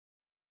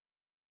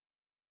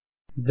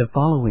The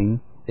following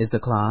is a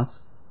class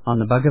on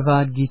the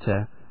Bhagavad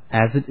Gita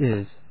as it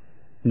is,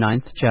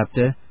 9th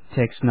chapter,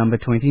 text number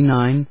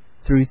 29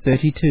 through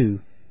 32,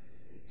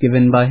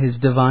 given by His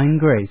Divine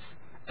Grace,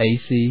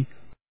 A.C.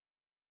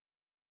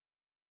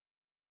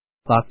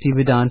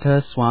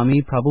 Bhaktivedanta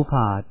Swami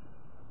Prabhupada,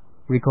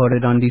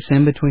 recorded on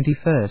December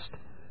 21st,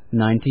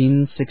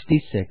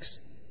 1966,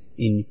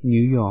 in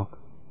New York.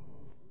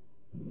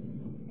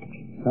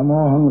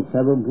 Samoham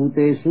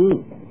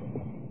sarvabhuteshu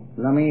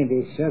name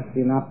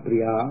deshasya na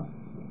priya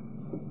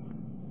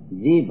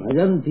je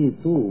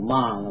bhajanti tu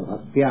mang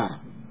bhaktya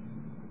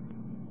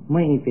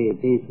mahite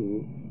tesu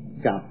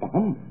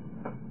chapaham.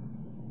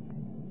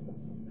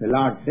 The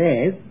Lord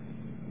says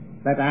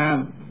that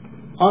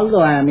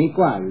although I am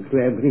equal to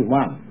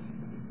everyone,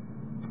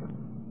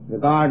 the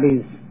God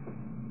is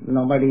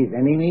nobody's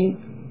enemy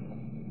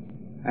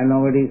and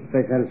nobody's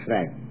special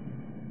friend.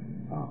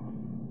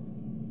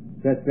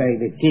 Just like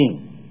the king,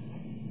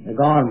 the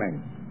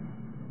government.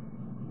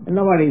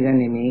 Nobody's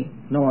enemy,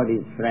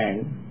 nobody's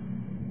friend.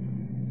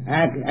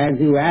 Act as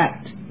you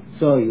act,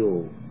 so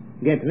you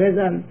get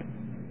result.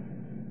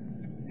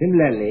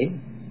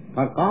 Similarly,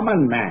 for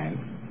common man,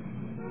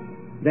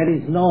 there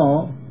is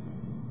no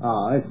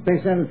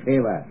special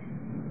favor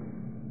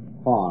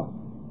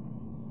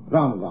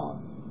from God.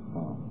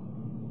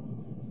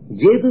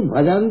 Jetu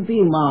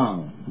bhajanti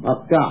mang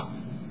bhakta.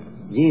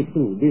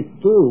 Jetu, this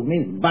tu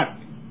means but.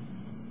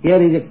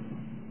 Here is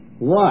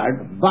a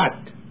word but.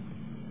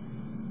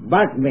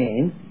 But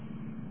means,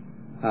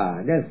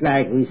 just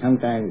like we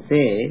sometimes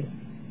say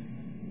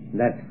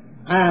that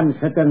I am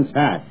such and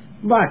such,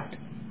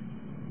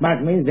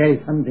 but means there is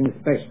something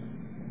special.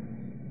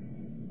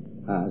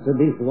 So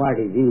this word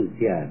is used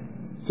here.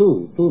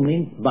 Tu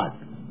means but.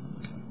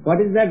 What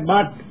is that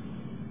but?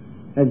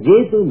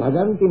 Jetu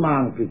bhajanti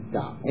mang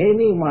pritta.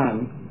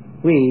 Anyone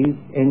who is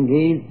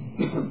engaged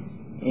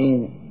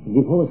in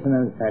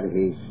devotional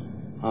service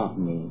of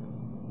me.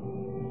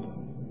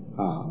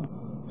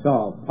 So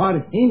for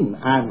him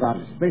I have got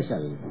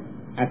special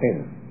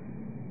attention.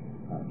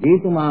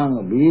 Jetu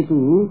mang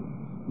jetu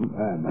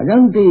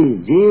bhajanti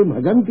je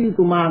bhajanti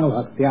tu mang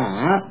bhaktya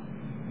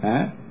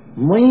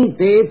mai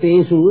te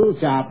tesu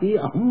chapi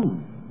aham.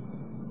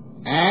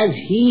 As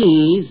he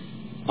is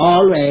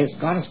always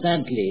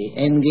constantly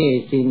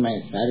engaged in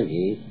my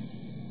service,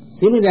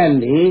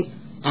 similarly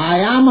I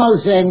am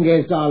also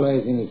engaged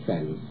always in his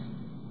service.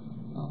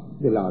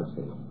 The Lord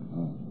says.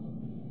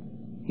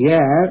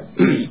 Here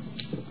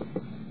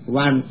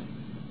one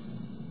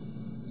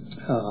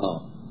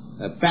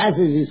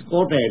passage is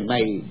quoted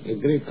by a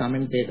great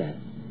commentator,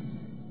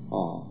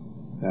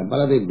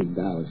 Baladev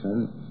Vidyabhasan,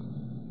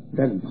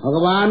 that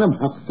Bhagavan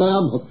Bhakta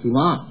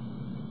Bhaktima.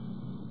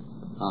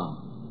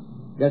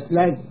 Just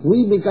like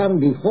we become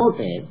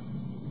devoted,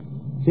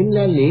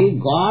 similarly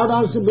God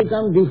also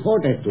becomes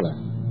devoted to us.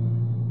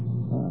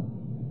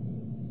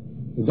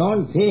 You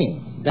don't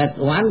think that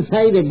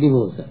one-sided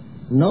devotion.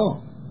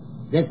 No.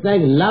 Just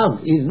like love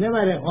is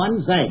never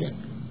one-sided.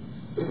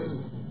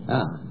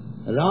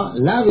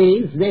 Love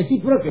is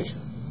reciprocation.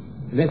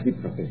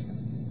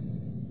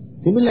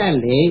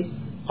 Similarly,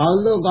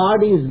 although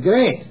God is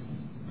great,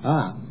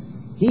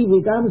 He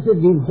becomes a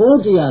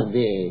devotee of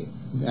the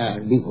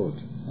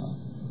devotee.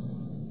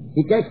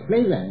 He takes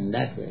pleasure in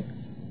that way.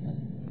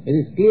 It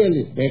is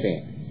clearly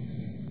stated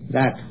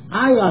that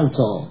I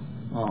also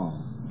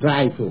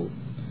try to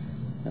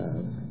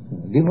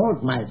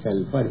devote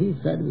myself for His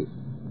service.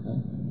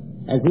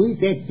 As we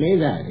take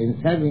pleasure in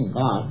serving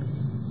God,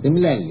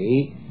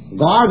 similarly,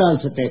 God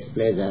also takes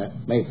pleasure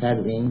by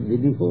serving the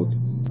devotee.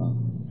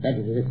 That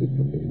is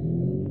reciprocal.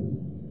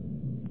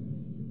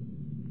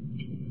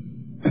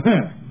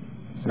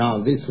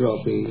 Now this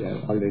sloka we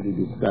have already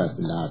discussed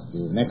last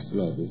year. Next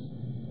sloka is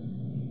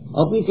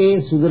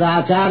Apite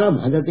sudurachara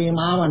bhajate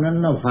mam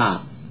ananna bha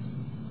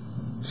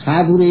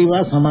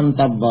sadhureva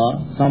samantabba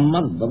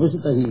sammak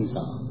bhavasita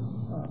hisa.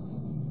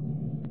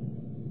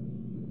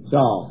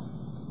 So,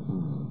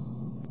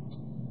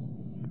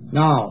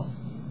 now,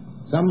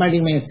 somebody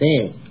may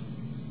say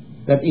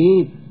that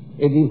if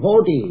a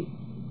devotee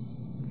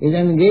is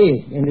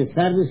engaged in the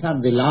service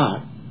of the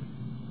Lord,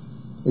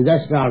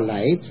 that's all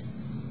right,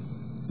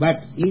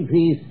 but if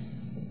his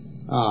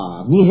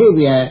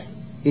behavior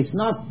is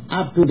not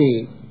up to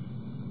the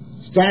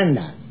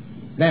standard,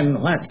 then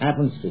what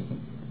happens to him?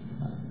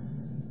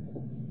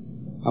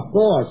 Of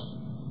course,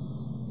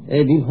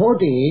 a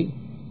devotee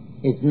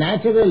is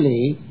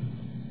naturally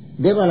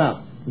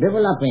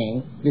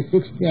developing the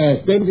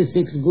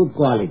 26 good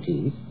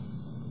qualities,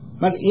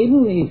 but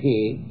even if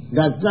he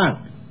does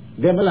not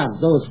develop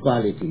those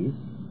qualities,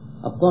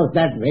 of course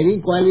that very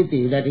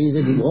quality that he is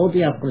a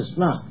devotee of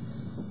Krishna,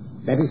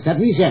 that is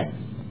sufficient.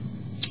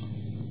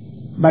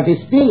 But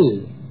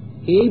still,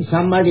 if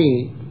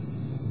somebody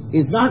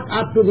is not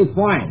up to the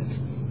point,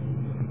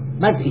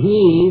 but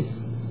he is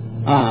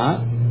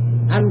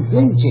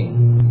unflinching,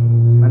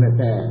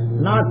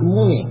 not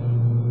moving,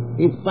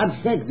 is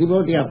perfect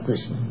devotee of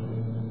Krishna,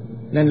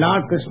 then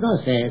Lord Krishna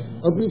says,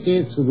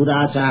 Apite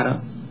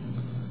sudurachara.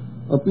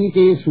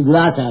 Apite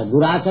sudurachara.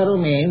 Durachara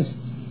means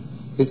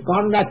his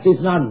conduct is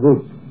not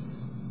good.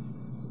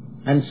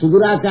 And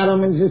Sudurachara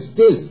means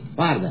still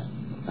further.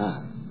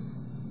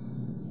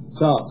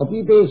 So,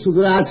 Apite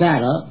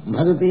Sudurachara,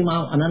 Bhagati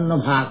Mam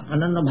Anannabhag.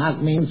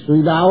 Anannabhag means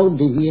without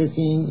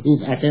deviating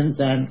his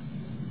attention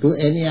to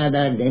any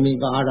other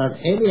demigod or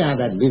any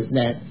other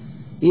business.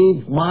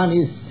 If one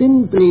is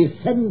simply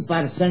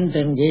 10%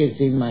 engaged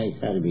in my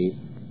service,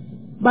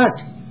 but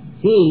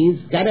his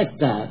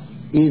character,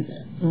 his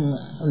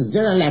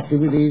general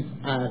activities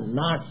are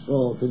not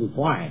so to the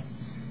point,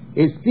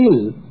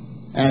 still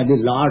the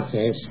Lord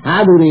says,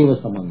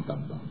 Sadhureva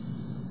Samantapa.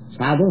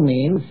 Sadhu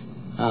means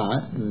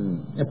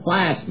a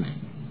pious man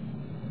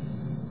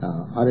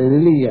or a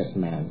religious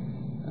man.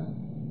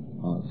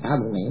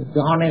 Sadhu means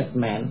the honest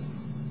man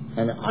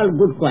and all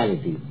good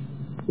qualities.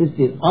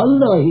 Still,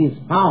 although he is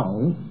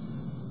found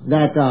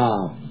that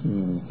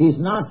he is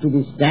not to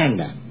the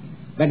standard,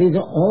 but his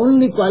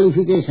only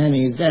qualification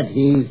is that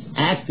he is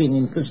acting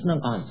in Krishna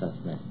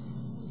consciousness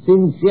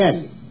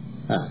sincerely.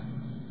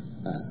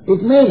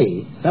 It may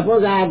be,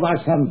 suppose I have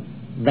got some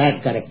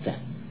bad character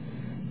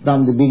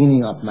from the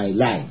beginning of my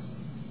life,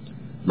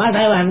 but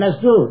I have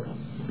understood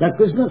that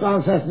Krishna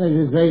consciousness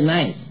is very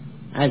nice.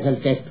 I shall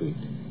take to it.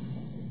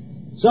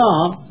 So,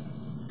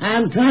 I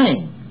am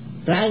trying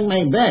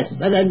my best,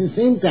 but at the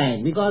same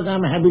time, because I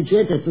am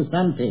habituated to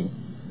something,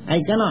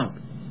 I cannot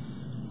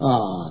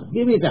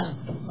give it up.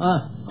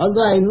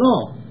 Although I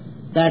know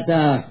that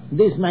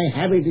this my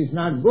habit is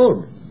not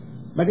good,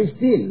 but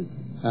still,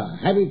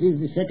 habit is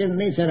the second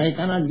nature, I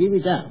cannot give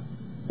it up.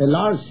 The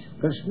Lord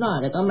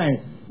Krishna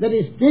recommends that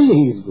still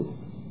he is good.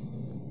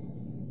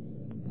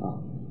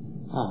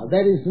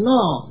 There is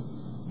no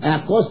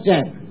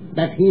question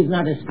that he is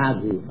not a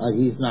sadhu, or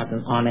he is not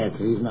an honest,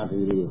 he is not a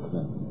religious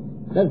man.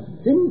 The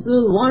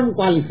simple one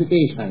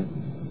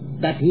qualification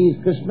that he is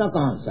Krishna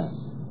conscious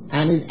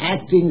and is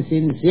acting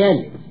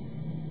sincerely,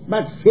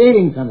 but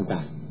failing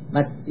sometimes,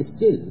 but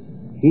still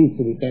he is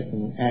to be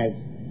taken as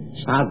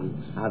sadhu.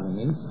 Sadhu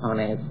means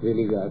honest,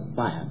 religious,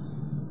 pious.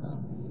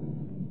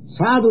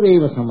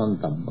 Sadhureva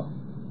Samantapa.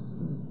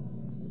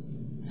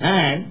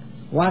 And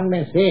one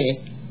may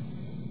say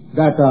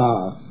that,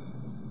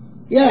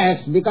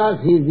 yes, because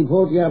he is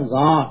devotee of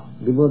God,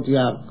 devotee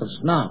of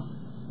Krishna,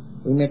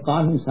 we may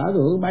call him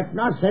sadhu, but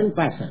not sent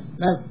person.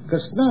 Now,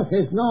 Krishna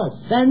says no,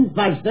 sent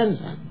person,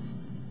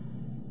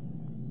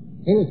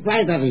 in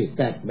spite of his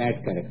bad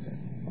character.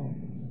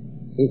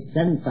 He is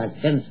sent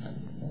person.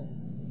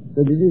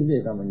 So this is the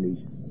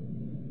recommendation.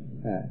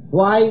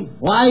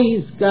 Why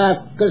is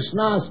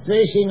Krishna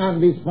stressing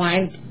on this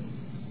point?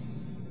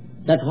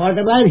 That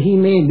whatever he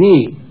may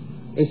be,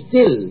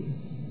 still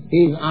he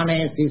is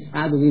honest, he is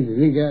sadhu, he is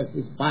religious, he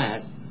is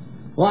pious.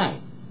 Why?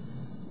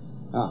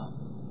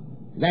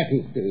 That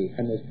is to be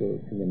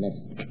understood in the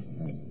next.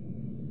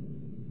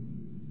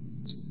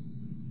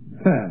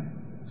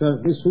 So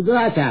the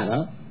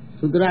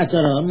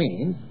Sudurachara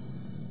means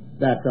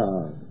that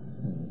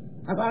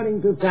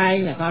according to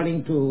time,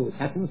 according to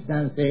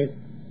circumstances,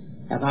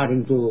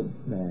 according to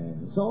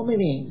so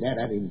many there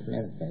are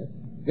influences,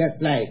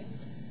 just like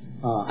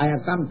I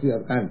have come to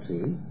your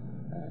country,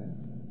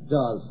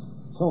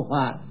 so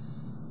far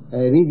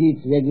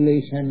rigid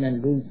regulation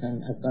and rules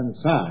are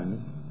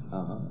concerned,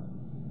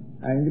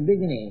 in the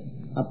beginning,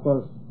 of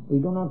course, we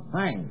do not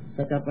find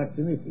such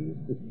opportunities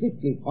to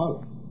strictly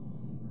follow.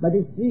 But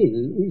still,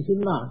 we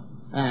should not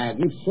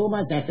give so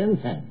much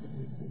attention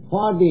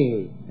for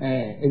the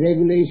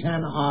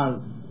regulation or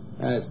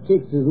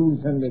strict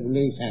rules and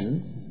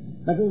regulations,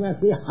 but we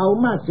must see how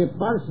much a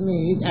person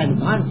is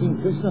advancing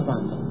Krishna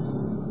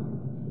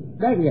consciousness.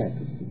 That we have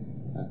to see.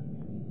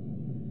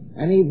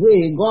 And if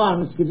we go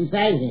on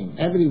criticizing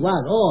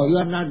everyone, oh, you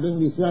are not doing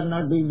this, you are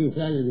not doing this,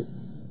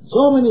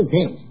 so many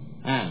things,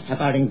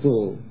 according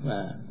to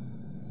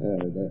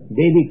the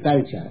Vedic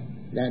culture,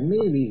 there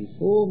may be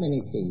so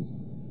many things.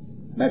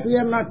 But we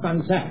are not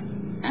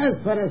concerned. As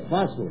far as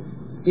possible,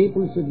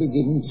 people should be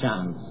given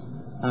chance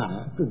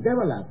to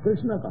develop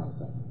Krishna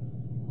consciousness.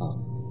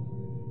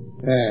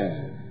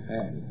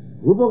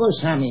 Rupa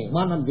Goswami,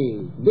 one of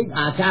the big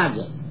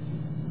acharyas,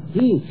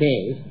 he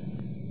says,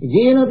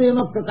 Jena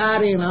Tena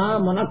Prakarena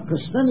Mana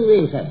Krishna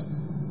Nivesaya.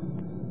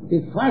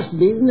 The first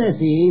business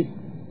is,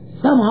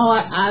 somehow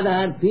or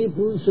other,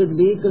 people should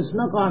be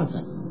Krishna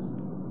conscious.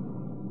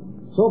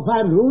 So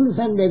far rules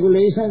and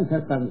regulations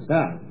are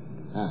concerned,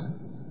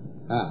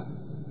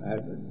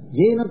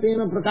 Jena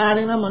Tena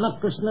Prakarena Mana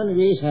Krishna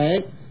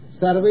Nivesaya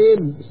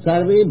Sarve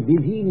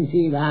Vidhi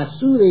Niseda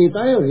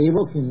Suretayo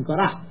Revo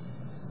Kinkara.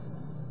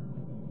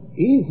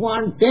 If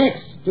one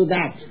takes to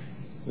that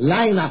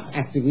line of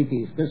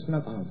activities,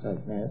 Krishna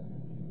consciousness,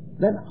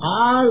 then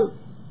all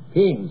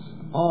things,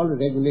 all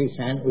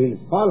regulation will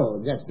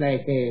follow, just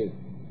like a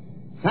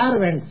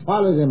servant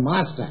follows a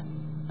master.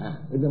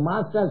 If the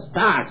master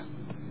starts,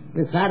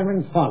 the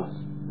servant follows.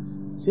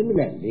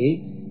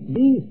 Similarly,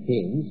 these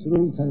things,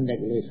 rules and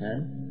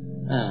regulations,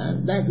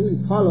 that will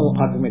follow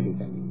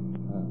automatically.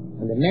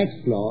 And the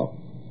next law,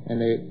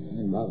 and the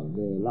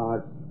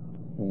Lord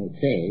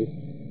says,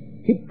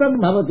 Chittam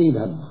bhavati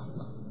dhamma.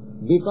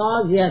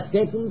 because he has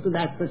taken to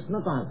that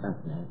Krishna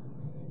consciousness,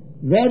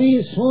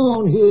 very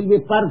soon he will be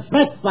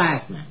perfect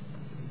pious man.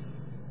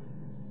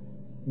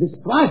 This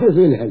process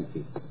will help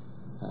you.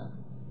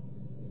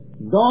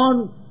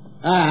 Don't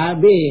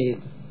be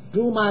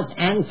too much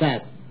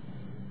anxious,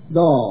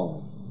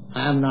 though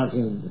I am not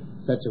in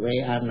such a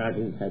way, I am not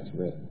in such a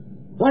way.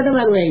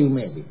 Whatever way you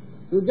may be,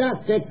 you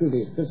just take to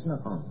this Krishna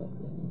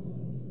consciousness.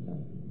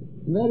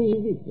 Very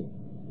easy thing.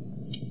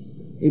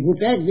 If you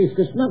take this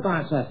Krishna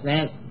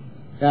consciousness,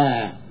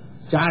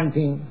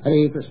 chanting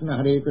Hare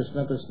Krishna,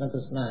 Krishna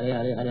Krishna,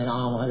 Hare Hare, Hare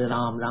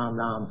Ram, Ram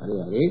Ram,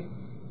 Hare Hare,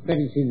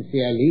 very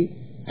sincerely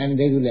and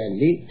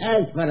regularly,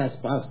 as far as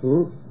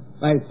possible,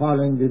 by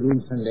following the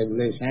rules and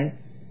regulations,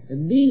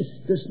 this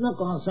Krishna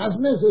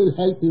consciousness will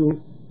help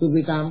you to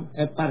become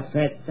a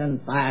perfect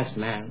and pious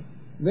man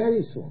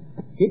very soon.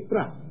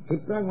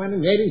 Hiprang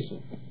means very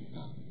soon.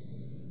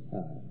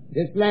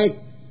 Just like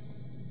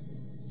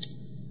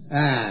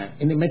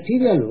in the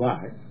material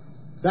world,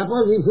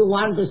 suppose if you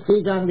want to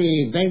sit on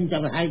the bench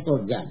of a high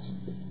court judge,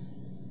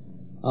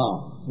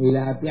 you will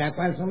have to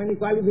acquire so many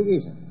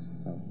qualifications.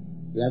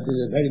 You have to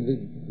be a very big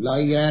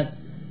lawyer,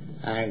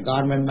 and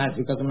government must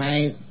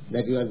recognize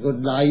that you are a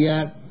good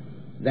lawyer.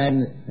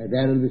 Then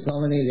there will be so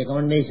many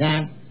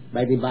recommendations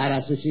by the bar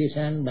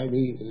association, by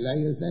the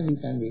lawyers, then you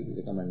can be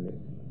recommended.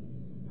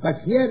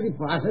 But here the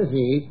process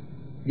is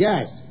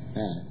just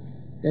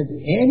that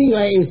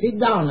anyway you sit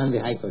down on the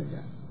high court judge,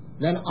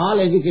 then all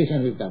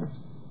education will come.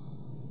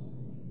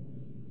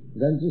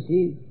 Don't you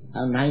see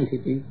how nice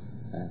it is?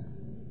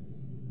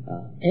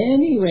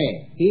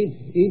 Anyway,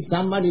 if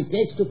somebody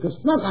takes to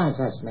Krishna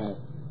consciousness,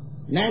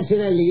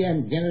 naturally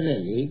and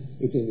generally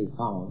it will be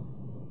found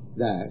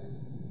that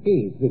he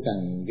is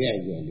becoming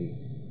gradually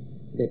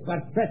the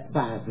perfect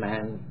pious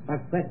man,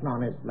 perfect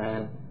honest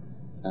man.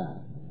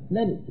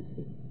 That is the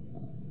thing.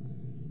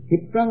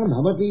 Hiprang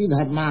bhavati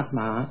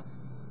dharmatma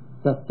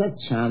satsat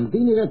shanti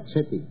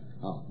nirachati.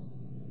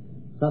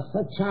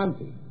 Satsat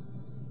shanti.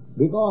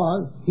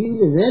 Because he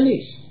will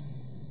relish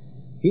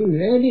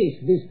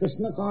this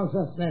Krishna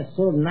consciousness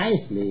so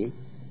nicely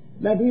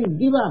that he will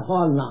give up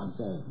all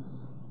nonsense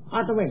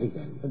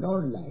automatically. So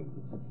don't lie.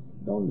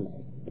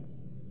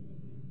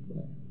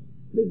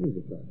 This is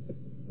the problem.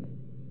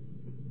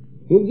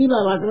 He will give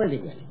up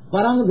automatically.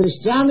 Parang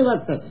drishyani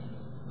vartate.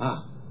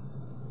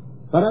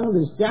 Parang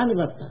drishyani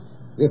vartate.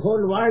 The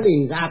whole world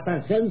is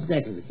after sense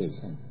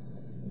gratification.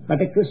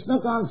 But a Krishna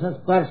conscious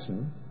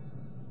person,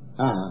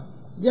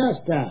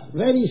 just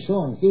very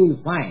soon he will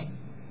find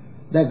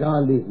that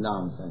all this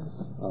nonsense,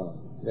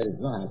 there is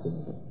no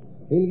happiness.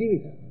 He will give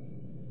it up.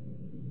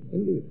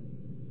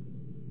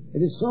 It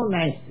is so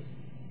nice.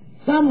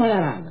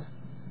 Somewhere or other,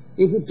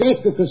 if you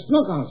take the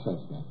Krishna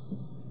consciousness,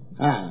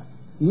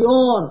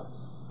 your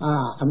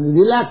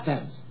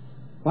reluctance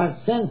for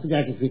sense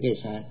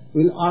gratification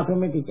will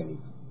automatically.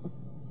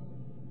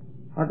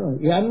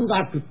 You haven't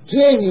got to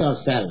train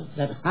yourself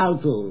that how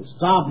to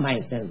stop my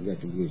sense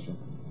gratification.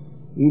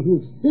 If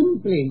you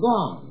simply go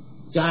on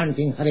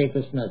chanting Hare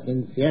Krishna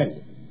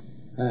sincerely,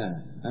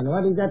 and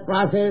what is that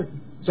process?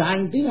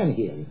 Chanting and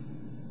hearing.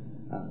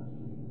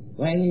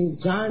 When you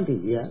chant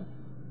here,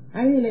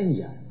 and you'll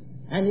enjoy.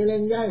 And you'll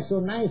enjoy so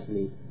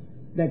nicely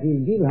that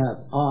you'll give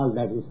up all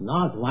that is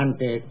not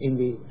wanted in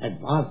the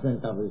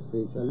advancement of the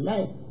spiritual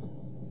life.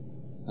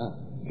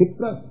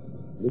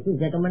 This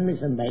is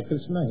recommendation by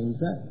Krishna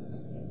himself.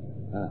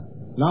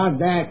 Not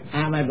that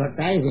I am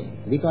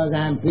advertising, because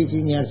I am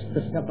preaching your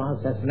Krishna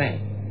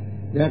consciousness.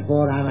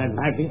 Therefore I am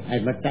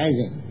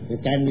advertising. The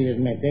candidate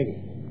may take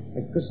it.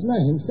 But Krishna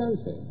himself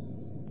says,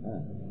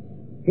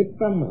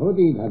 Hitam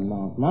hodi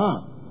dharmatma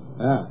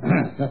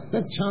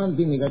sastat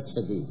shanti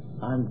nigacchati.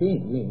 Shanti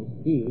means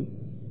he,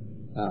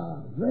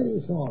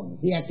 very soon,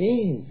 he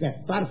attains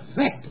that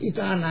perfect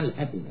eternal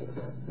happiness.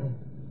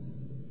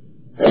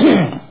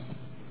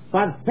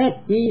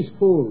 Perfect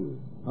peaceful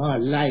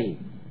life,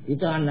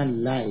 eternal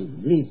life,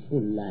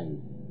 blissful life.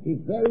 He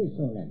very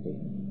soon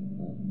attains.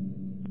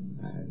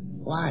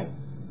 Why?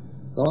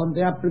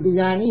 Kaunteya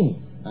pratijani.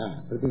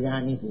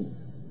 Pratijani.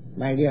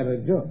 My dear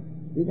Arjuna,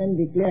 you can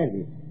declare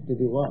this to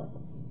the world.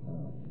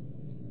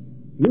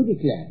 You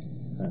declare.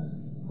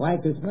 Why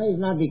Krishna is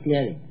not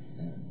declaring?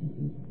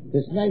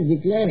 Krishna is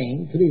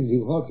declaring through his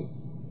devotee.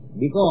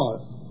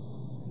 Because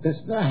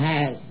Krishna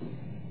has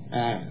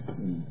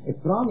a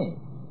promise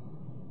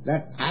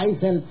that I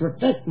shall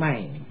protect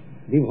my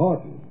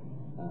devotee.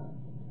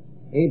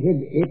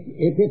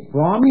 If a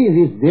promise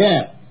is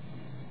there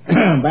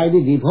by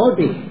the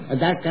devotee,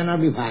 that cannot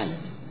be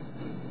violated.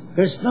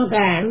 Krishna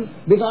can,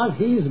 because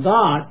he is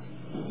God,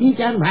 he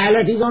can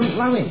violate his own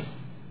promise.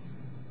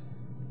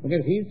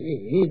 Because he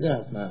is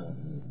a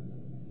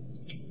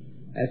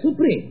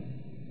supreme.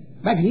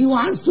 But he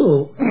wants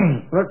to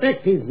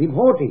protect his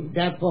devotee.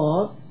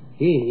 Therefore,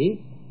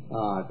 he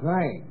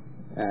tried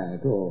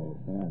to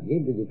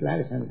give the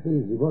declaration to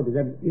his devotee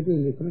that it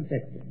will be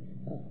protected.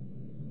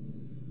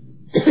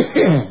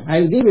 I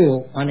will give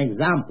you an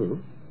example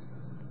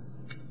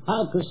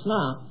how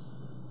Krishna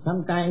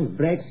sometimes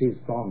breaks his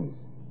promise.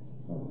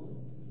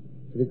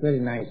 It's a very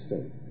nice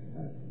story.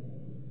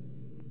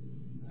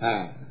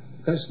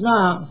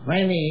 Krishna,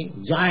 when he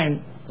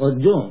joined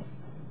Arjuna,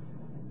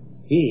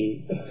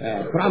 he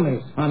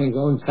promised on his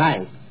own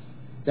side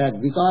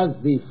that because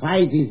the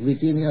fight is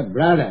between your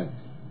brothers,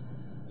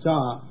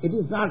 so it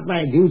is not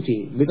my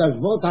duty, because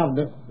both of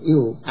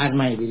you are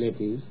my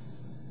relatives,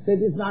 so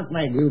it is not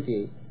my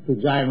duty to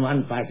join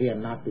one party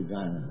and not to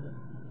join another.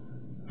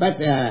 But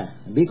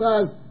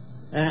because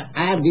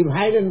I have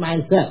divided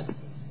myself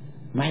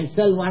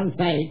one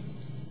side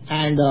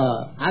and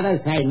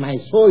other side my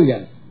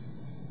soldiers,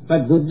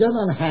 but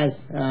Duryodhana has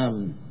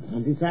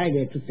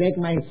decided to take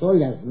my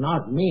soldiers,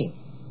 not me,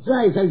 so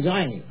I shall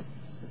join it.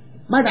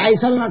 But I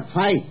shall not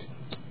fight.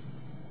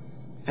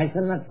 I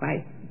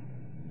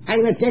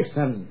may take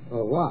some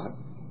work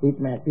which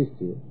may assist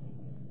you.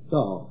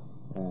 So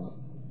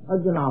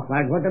Arjuna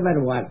offered,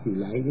 whatever work you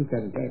like, you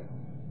can take.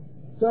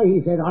 So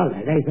he said, all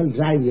right, I shall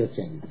drive your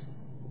chariot.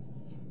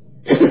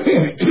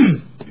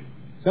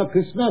 So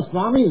Krishna's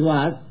promise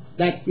was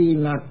that he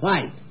will not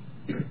fight.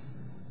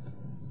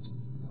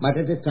 But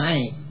at the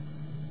time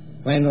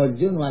when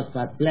Arjuna was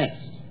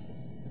perplexed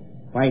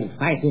while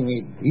fighting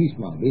with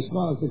Bhishma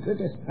was the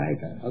greatest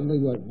fighter, although he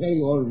was a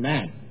very old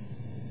man.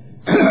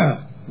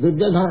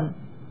 Duryodhana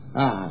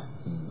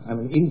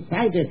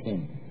incited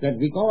him that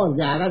because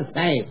the other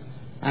side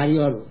are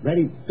your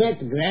very pet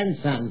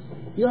grandsons,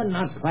 you are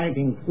not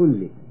fighting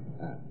fully.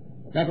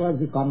 That was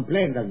the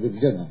complaint of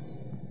Duryodhana.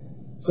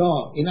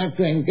 So, in order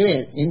to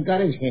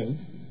encourage him,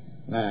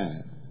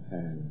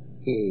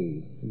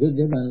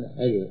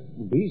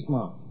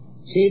 Bhishma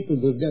said to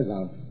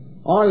Duryodhana,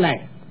 all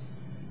right,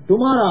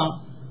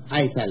 tomorrow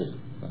I shall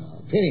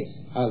finish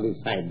all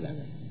these 5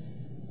 brothers.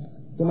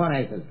 Tomorrow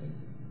I shall finish.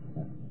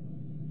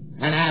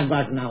 And I have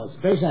got now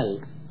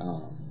special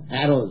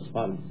arrows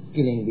for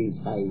killing these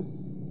 5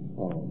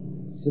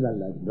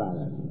 Shiva's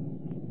brothers.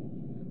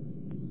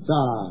 So,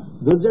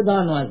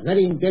 Duryodhana was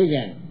very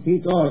intelligent. He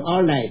told,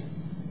 all right,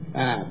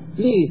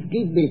 please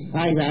keep these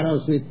 5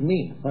 arrows with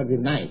me for the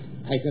night.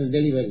 I shall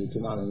deliver you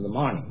tomorrow in the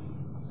morning.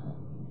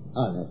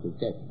 Oh, that's the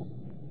check.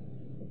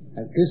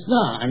 And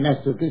Krishna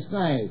understood.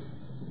 Krishna is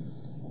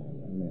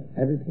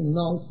everything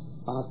knows,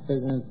 past,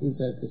 present,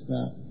 future.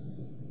 Krishna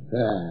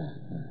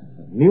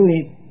knew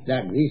it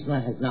that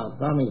Krishna has now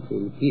promised he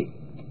will keep.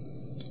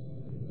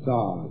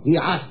 So he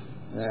asked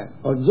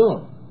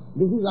Arjuna,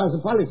 this is also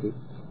policy,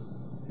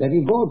 that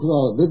he go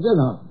to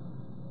Duryodhana.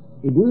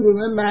 Do you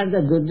remember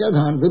that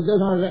Duryodhana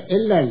was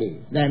elderly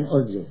than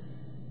Arjuna,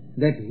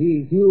 that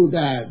he would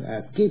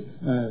keep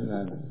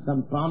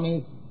some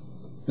promise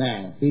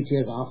which he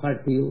has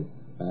offered to you.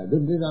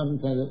 Duryodhana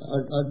said,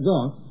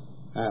 Arjuna,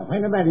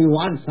 whenever you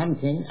want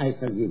something, I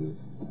shall give you.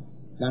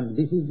 Now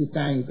this is the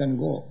time you can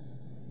go.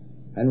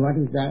 And what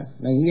is that?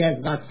 Now he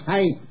has got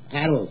 5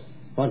 arrows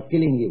for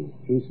killing you.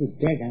 You should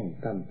take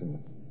and come to me.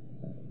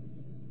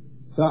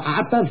 So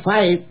after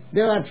 5,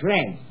 they were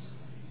friends.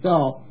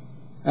 So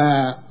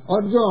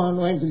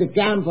Arjuna went to the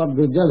camp of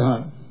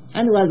Duryodhana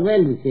and was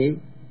well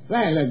received.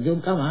 Well,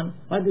 Arjuna, come on,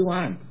 what do you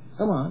want?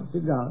 Come on,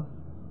 sit down.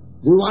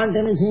 Do you want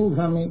anything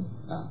from me?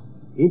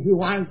 If you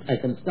want, I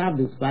can stop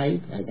this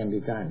fight, I can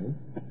return.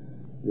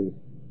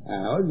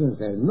 Arjuna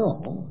said,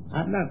 no, I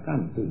have not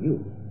come to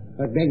you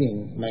for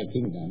begging my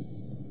kingdom.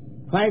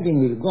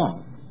 Fighting will go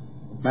on,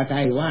 but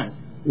I want.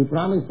 You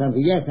promised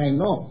something. Yes, I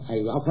know.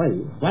 I offer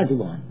you. What do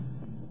you want?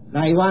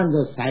 Now I want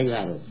those 5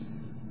 arrows.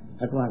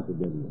 I want to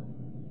give you.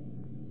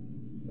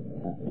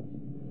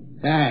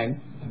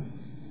 And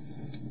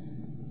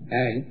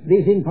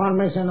this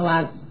information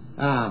was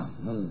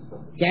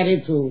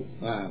carried to,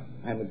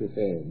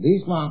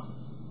 Bhishma.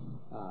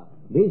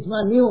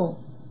 Bhishma knew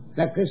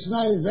that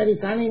Krishna is very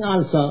cunning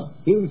also.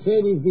 He will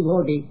save his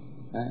devotee.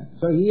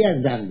 So he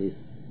has done this.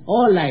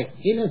 All right,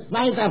 in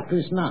spite of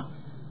Krishna,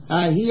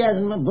 he has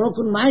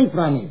broken my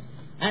promise.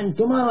 And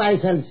tomorrow I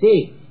shall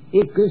see,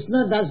 if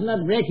Krishna does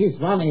not break his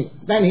promise,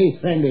 then his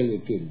friend will be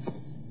killed.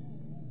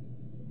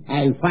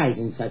 I will fight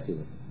in such a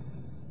way.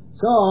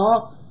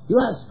 So, he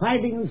was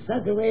fighting in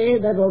such a way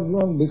that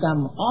Arjuna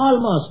become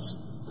almost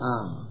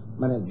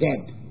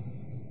dead.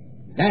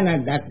 Then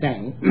at that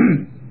time,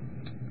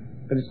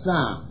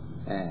 Krishna,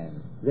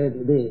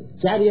 the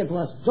chariot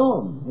was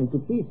torn into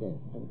pieces.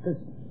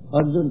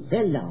 Arjuna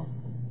fell down.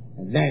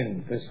 And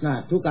then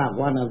Krishna took up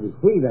one of the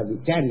wheels of the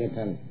chariot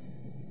and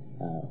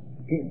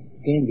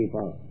came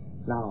before.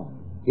 Now,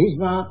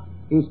 Bhishma,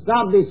 you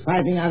stop this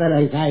fighting,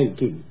 otherwise I will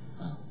kill you.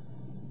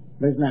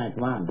 Krishna at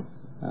once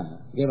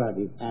gave out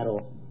his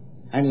arrow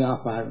and he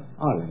offered,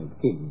 all right,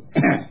 kill you.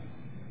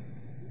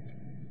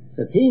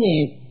 The thing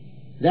is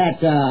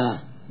that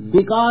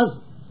because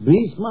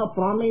Bhishma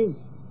promised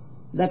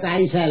that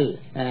I shall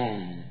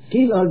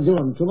kill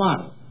Arjuna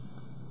tomorrow,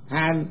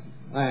 and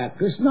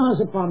Krishna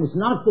also promised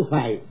not to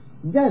fight,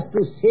 just to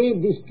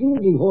save these 2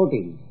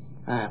 devotees,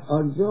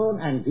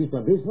 Arjuna and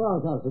Bhishma. Bhishma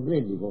was also a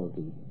great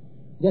devotee.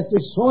 Just to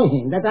show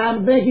him that I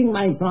am breaking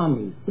my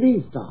promise.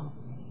 Please stop.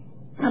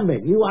 I'm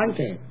breaking. You want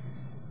it?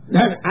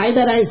 That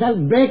either I shall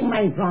break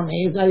my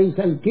promise or you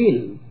shall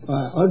kill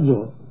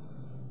Arjuna.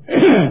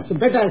 So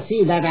better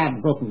see that I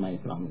have broken my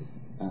promise.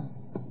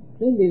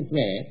 In this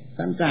way,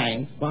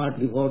 sometimes for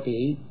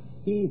devotee,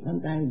 he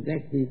sometimes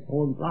gets his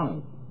own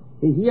promise.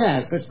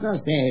 Here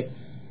Krishna says,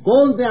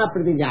 Kontya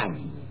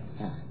pratijami.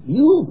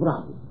 You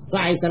promise, so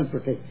I shall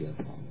protect you.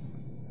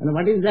 And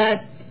what is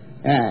that?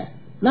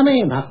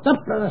 Name bhakta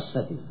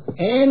pranasati.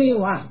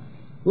 Anyone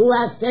who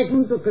has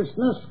taken to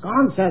Krishna's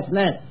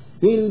consciousness,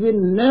 he will be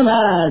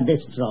never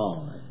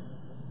destroyed.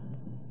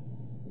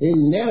 He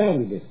will never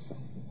be destroyed.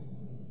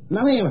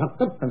 Name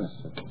bhakta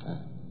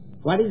pranasati.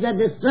 What is that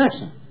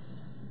destruction?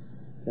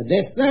 The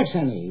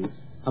destruction is,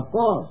 of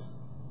course,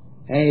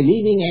 a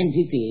living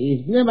entity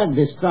is never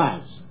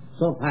destroyed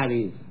so far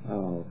as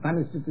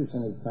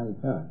constitution is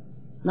concerned.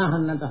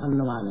 Nahannata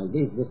hannavana.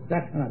 This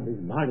destruction of this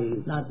body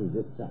is not a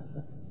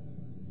destruction.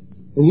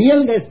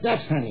 Real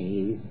destruction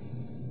is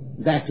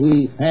that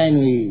when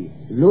we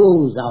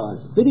lose our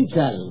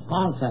spiritual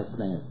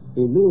consciousness,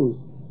 we lose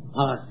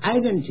our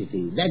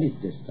identity, that is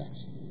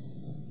destruction.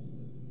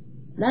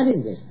 That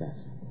is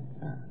destruction.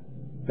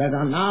 That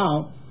are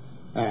now,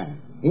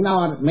 in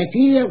our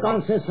material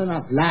conception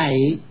of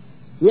life,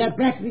 we are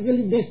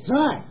practically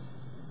destroyed.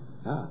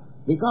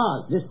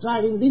 Because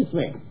destroyed in this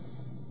way.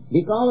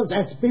 Because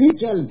as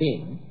spiritual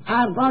being,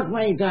 I have got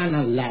my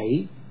eternal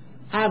life,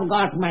 I have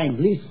got my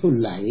blissful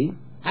life,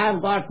 I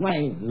have got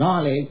my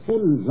knowledge,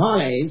 full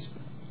knowledge,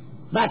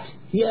 but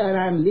here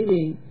I am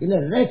living in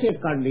a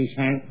wretched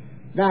condition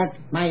that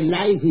my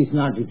life is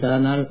not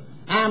eternal,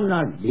 I am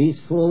not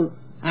blissful,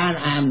 and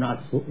I am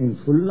not in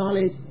full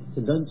knowledge.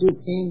 So don't you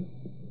think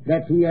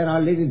that we are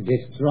already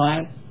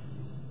destroyed?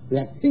 We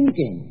are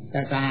thinking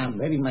that I am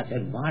very much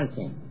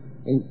advancing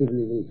in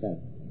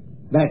civilization.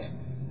 But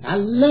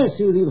unless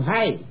you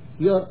revive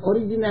your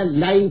original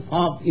life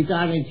of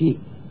eternity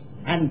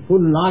and full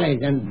knowledge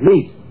and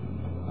bliss,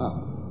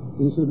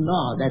 you should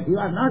know that you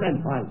are not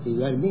advancing,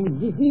 you are being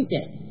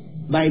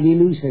defeated by the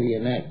illusory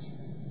energy.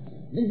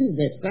 This is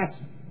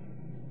destruction.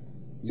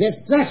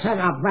 Destruction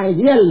of my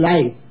real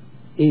life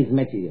is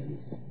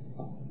materialism.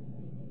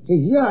 So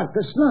here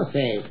Krishna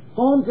says,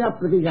 Kontya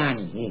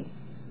pratijani.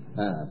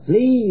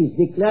 Please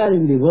declare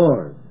in the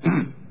world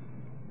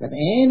that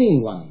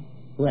anyone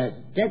who has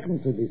taken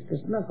to this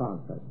Krishna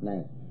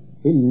consciousness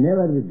will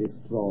never be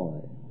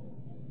destroyed.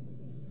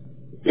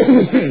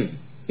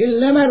 He'll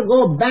never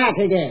go back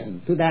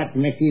again to that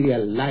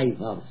material life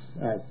of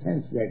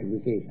sense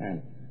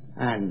gratification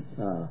and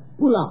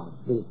pull out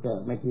this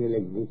material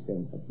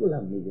existence, pull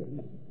out material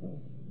existence.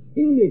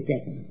 He will be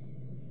taken.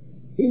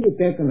 He will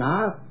be taken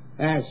out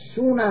as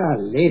sooner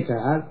or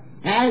later,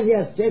 as he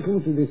has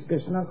taken to this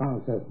Krishna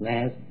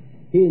consciousness,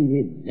 he will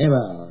be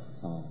never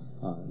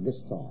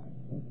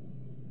destroyed.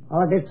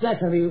 Our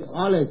destruction, we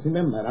always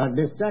remember, our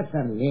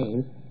destruction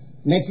means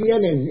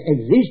material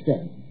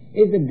existence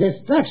is the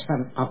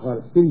destruction of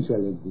our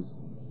spiritual existence.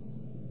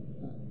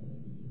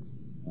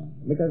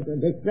 Because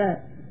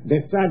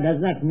destroy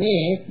does not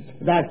mean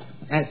that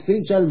as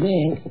spiritual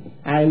being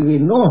I will be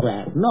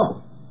nowhere.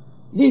 No.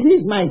 This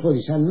is my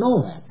position,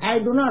 nowhere. I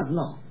do not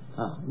know.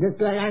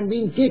 Just like I am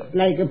being kicked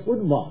like a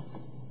football.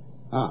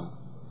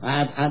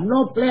 I have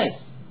no place.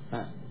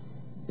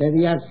 That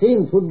we have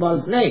seen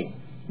football play.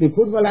 The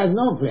football has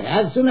no place.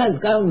 As soon as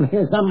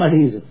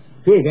somebody's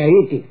feet,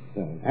 he kicks.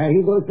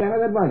 He goes to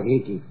another body, he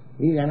kicks.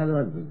 He is another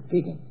one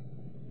kicking.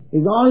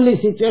 His only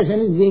situation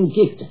is being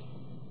kicked.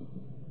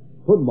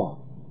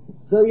 Football.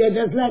 So you are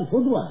just like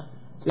football.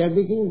 You are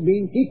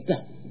being kicked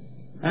up.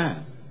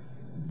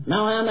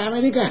 Now I am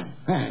American.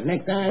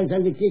 Next time I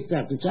shall be kicked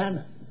up to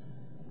China.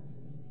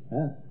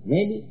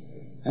 Maybe.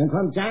 And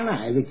from China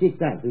I will be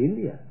kicked up to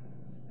India.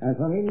 And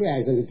from India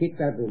I shall be kicked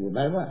up to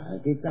Burma.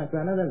 Kicked up to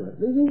another one.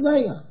 This is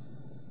going on.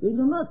 We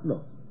do not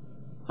know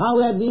how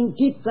we are being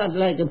kicked up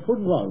like a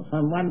football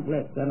from one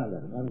place to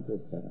another, one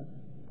place to another.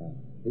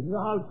 This is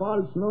all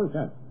false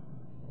notion.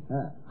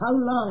 How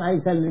long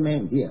I shall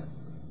remain here?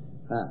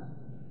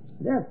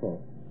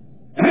 Therefore,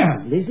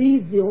 this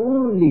is the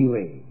only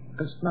way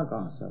Krishna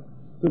consciousness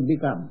to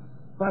become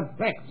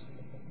perfect.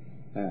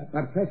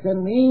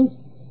 Perfection means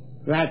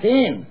to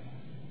attain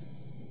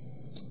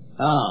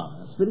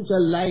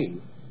spiritual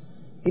life,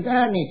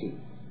 eternity,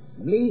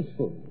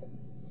 blissful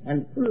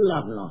and full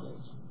of knowledge.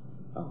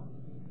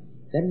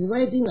 That is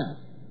waiting us.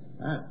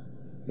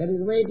 That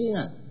is waiting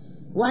us.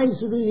 Why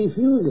should we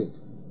refuse it?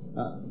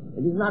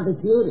 It is not a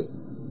theory.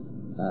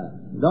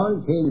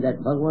 Don't think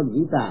that Bhagavad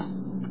Gita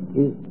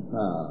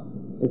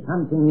is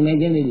something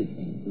imaginary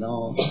thing.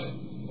 No.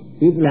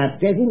 People have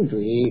taken to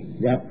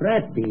it, they have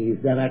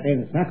practiced, they have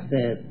attained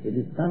success. It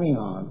is coming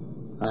on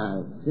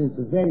since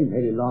a very,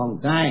 very long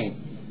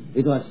time.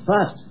 It was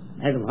first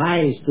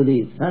advised to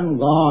the sun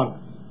god.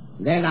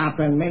 Then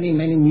after many,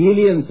 many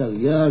millions of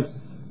years,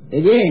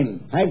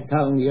 again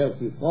 5,000 years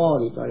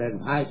before, it was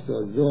advised to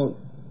Arjuna.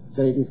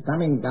 So it is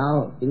coming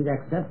down. It is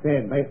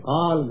accepted by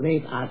all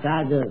great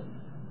acharyas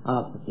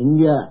of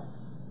India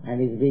and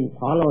is being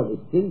followed, is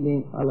still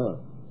being followed.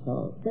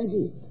 So take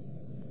it.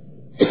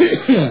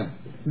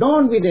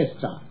 Don't be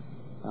disturbed.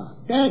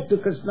 Take to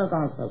Krishna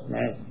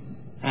consciousness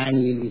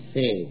and you will be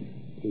saved.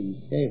 You will be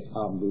saved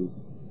from the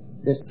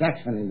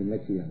destruction in the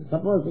material.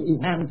 Suppose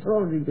if I am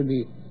thrown into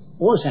the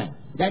ocean.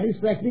 That is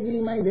practically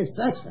my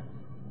destruction.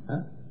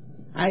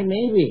 I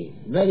may be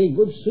very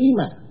good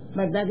swimmer,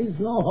 but that is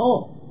no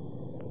hope.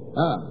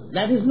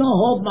 That is no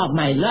hope of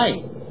my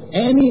life.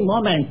 Any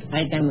moment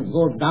I can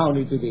go down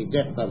into the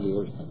depth of the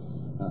ocean.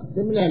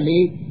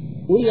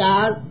 Similarly, we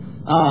are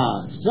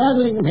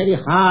struggling very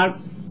hard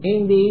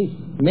in the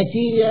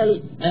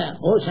material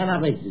ocean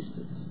of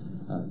existence.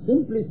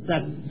 Simply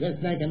struggling,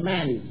 just like a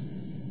man is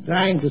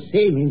trying to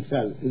save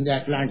himself in the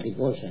Atlantic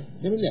Ocean.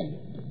 Similarly,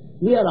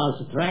 we are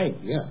also trying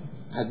here.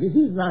 This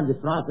is not the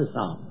process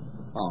of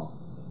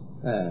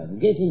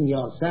getting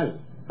yourself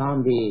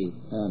from the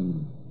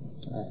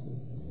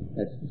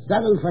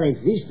struggle for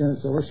existence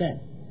ocean.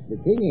 The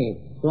thing is,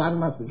 one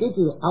must get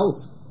you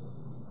out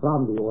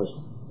from the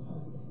ocean.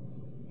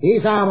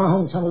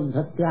 Esamaham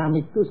samuddhatya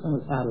mittu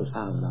samsara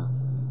samra.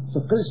 So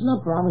Krishna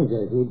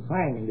promises, you will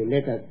find in the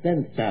later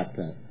 10th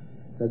chapter,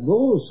 that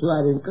those who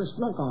are in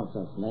Krishna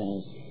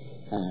consciousness,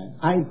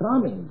 I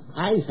promise,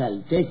 I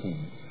shall take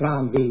him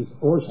from this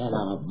ocean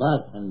of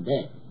birth and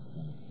death.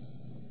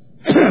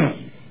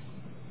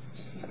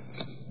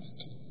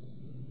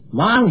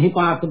 Mang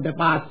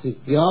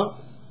hipapadapasritya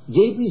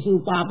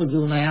jepisu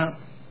papajunaya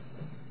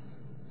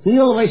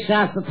priyo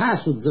vaishya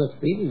tatha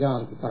suddhasti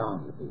vijanti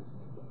paramati.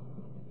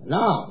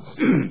 Now,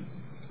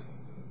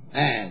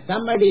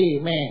 somebody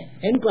may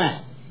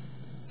inquire,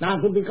 now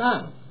to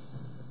become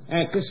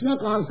a Krishna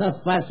conscious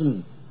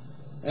person,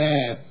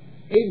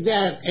 is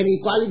there any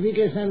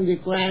qualification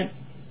required?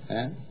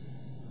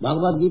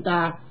 Bhagavad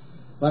Gita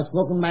was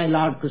spoken by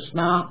Lord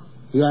Krishna.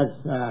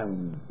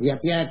 He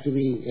appeared to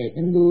be a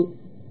Hindu,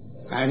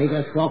 and it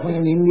was spoken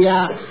in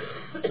India,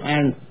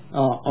 and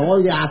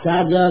all the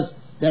acharyas,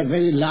 that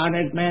very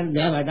learned men,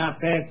 they have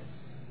adopted.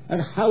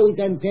 And how we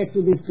can take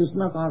to this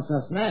Krishna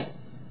consciousness?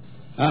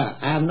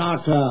 I do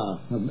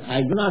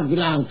not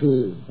belong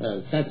to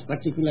such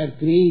particular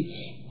creed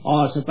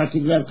or such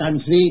particular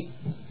country.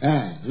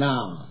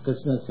 Now,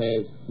 Krishna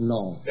says,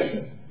 no.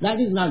 That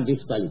is not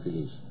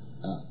disqualification.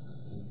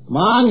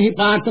 Man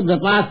hipata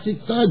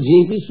vyapasita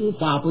jepisu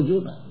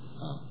papajuna.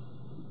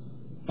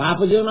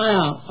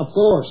 Papajuna, of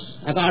course,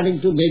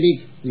 according to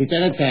Vedic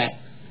literature,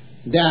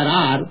 there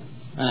are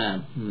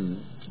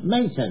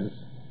mentions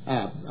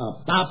of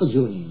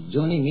papajuni.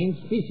 Juni means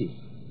species.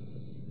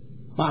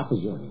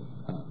 Papajuni.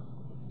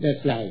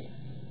 Just like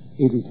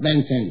it is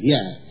mentioned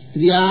here.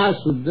 Striya,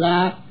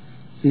 Sudra,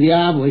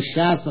 Striya,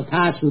 Vaishya,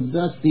 Satha,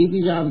 Sudra,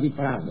 Stiti, Janti,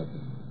 Parabhati.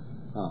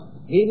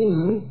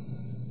 Even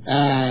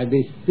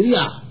the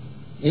Striya,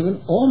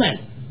 even women,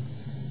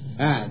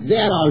 they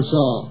are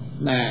also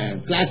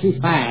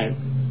classified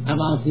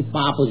amongst the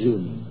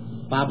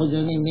Papajuni.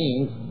 Papajuni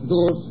means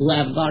those who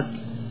have got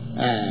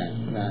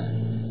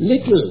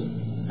little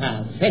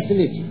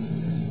facility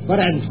for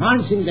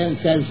advancing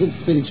themselves with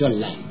spiritual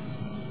life.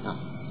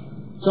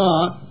 So,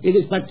 it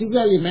is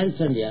particularly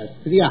mentioned here,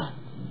 Striya,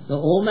 the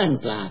woman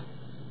class,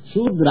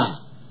 Shudra.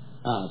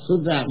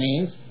 Shudra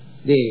means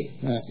the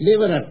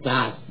laborer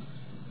class,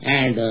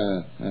 and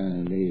the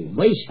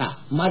Vaishya,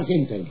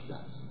 mercantile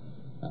class.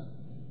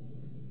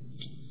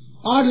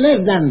 Or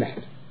less than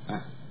that.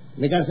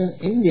 Because in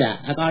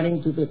India,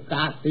 according to the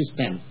caste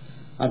system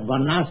of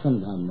Varnashram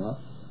Dharma,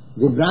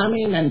 the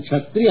Brahmin and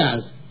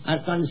Kshatriyas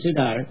are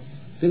considered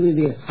to be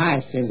the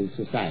highest in the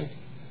society.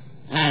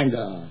 And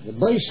the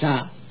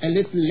Vaishya, a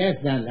little less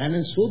than that,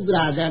 and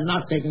Shudra, they are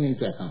not taken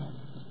into account.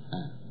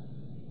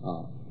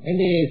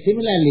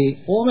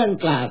 Similarly, woman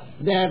class,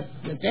 they are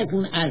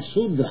taken as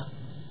Shudra.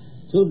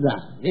 Shudra.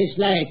 It's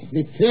like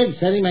the thread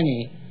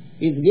ceremony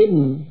is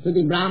given to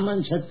the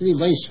Brahman, Kshatriya,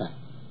 Vaishya.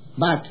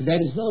 But there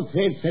is no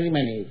thread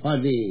ceremony for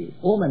the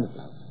woman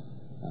class.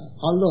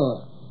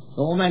 Although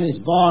the woman is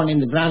born in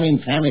the Brahmin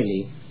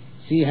family,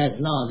 she has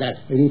no that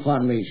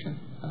reformation.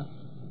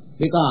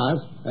 Because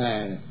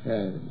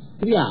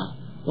Striya,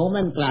 the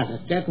woman class, has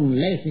taken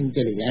less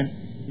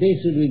intelligent, they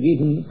should be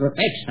given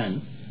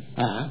protection,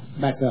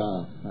 but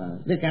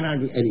they cannot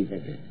be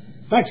educated.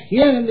 But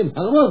here in the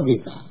Bhagavad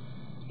Gita,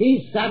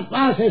 he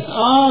surpasses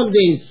all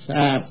these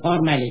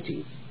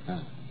formalities.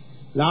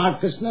 Lord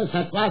Krishna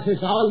surpasses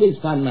all these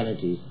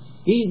formalities.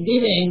 He is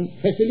giving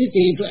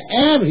facility to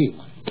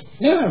everyone.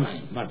 Never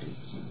mind what it is.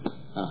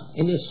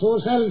 In the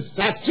social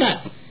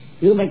structure,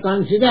 you may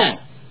consider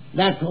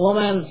that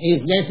woman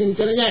is less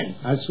intelligent,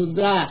 or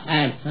Shudra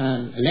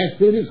and less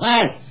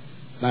purified.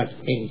 But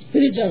in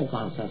spiritual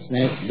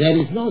consciousness, there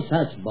is no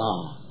such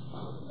bar.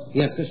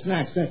 Here Krishna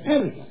accepts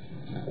everyone.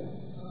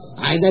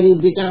 Either you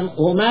become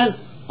woman,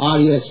 or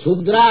you are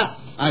Shudra,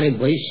 or a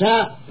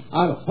Vaishya,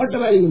 or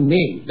whatever you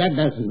may, that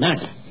doesn't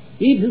matter.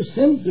 If you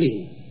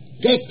simply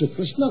take to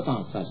Krishna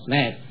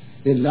consciousness,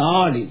 the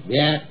Lord is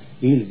there,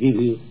 He will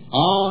give you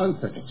all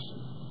protection.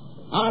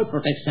 All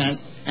protection,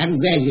 and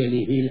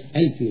gradually He will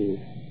help you.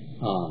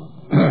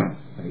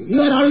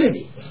 You are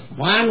already,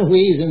 one who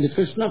is in the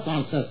Krishna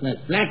consciousness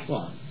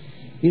platform,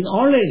 is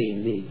already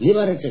in the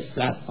liberated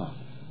platform.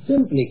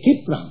 Simply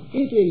keep from.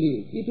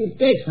 It will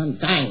take some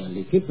time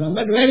only, keep from,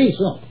 but very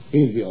soon it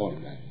will be all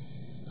right.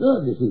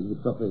 So this is the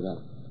purpose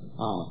of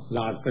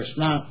Lord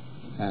Krishna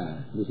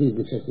This is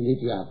the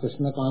facility of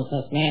Krishna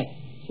consciousness.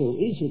 So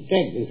we should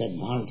take this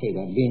advantage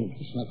of being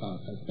Krishna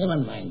conscious, never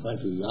mind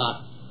what we are,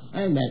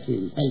 and that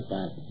will help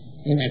us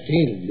in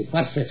attaining the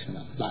perfection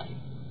of life.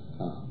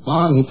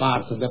 Mami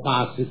partha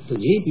vyapasitya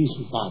jepi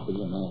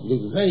supapajana. This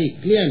is very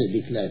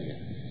clearly declared here.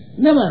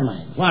 Never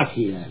mind what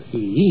he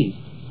is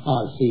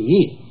or she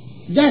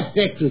is. Just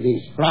take to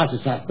this process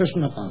of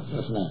Krishna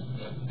consciousness,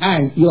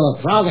 and your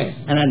progress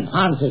and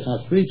advances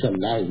of spiritual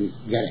life is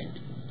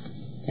guaranteed.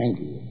 Thank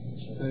you.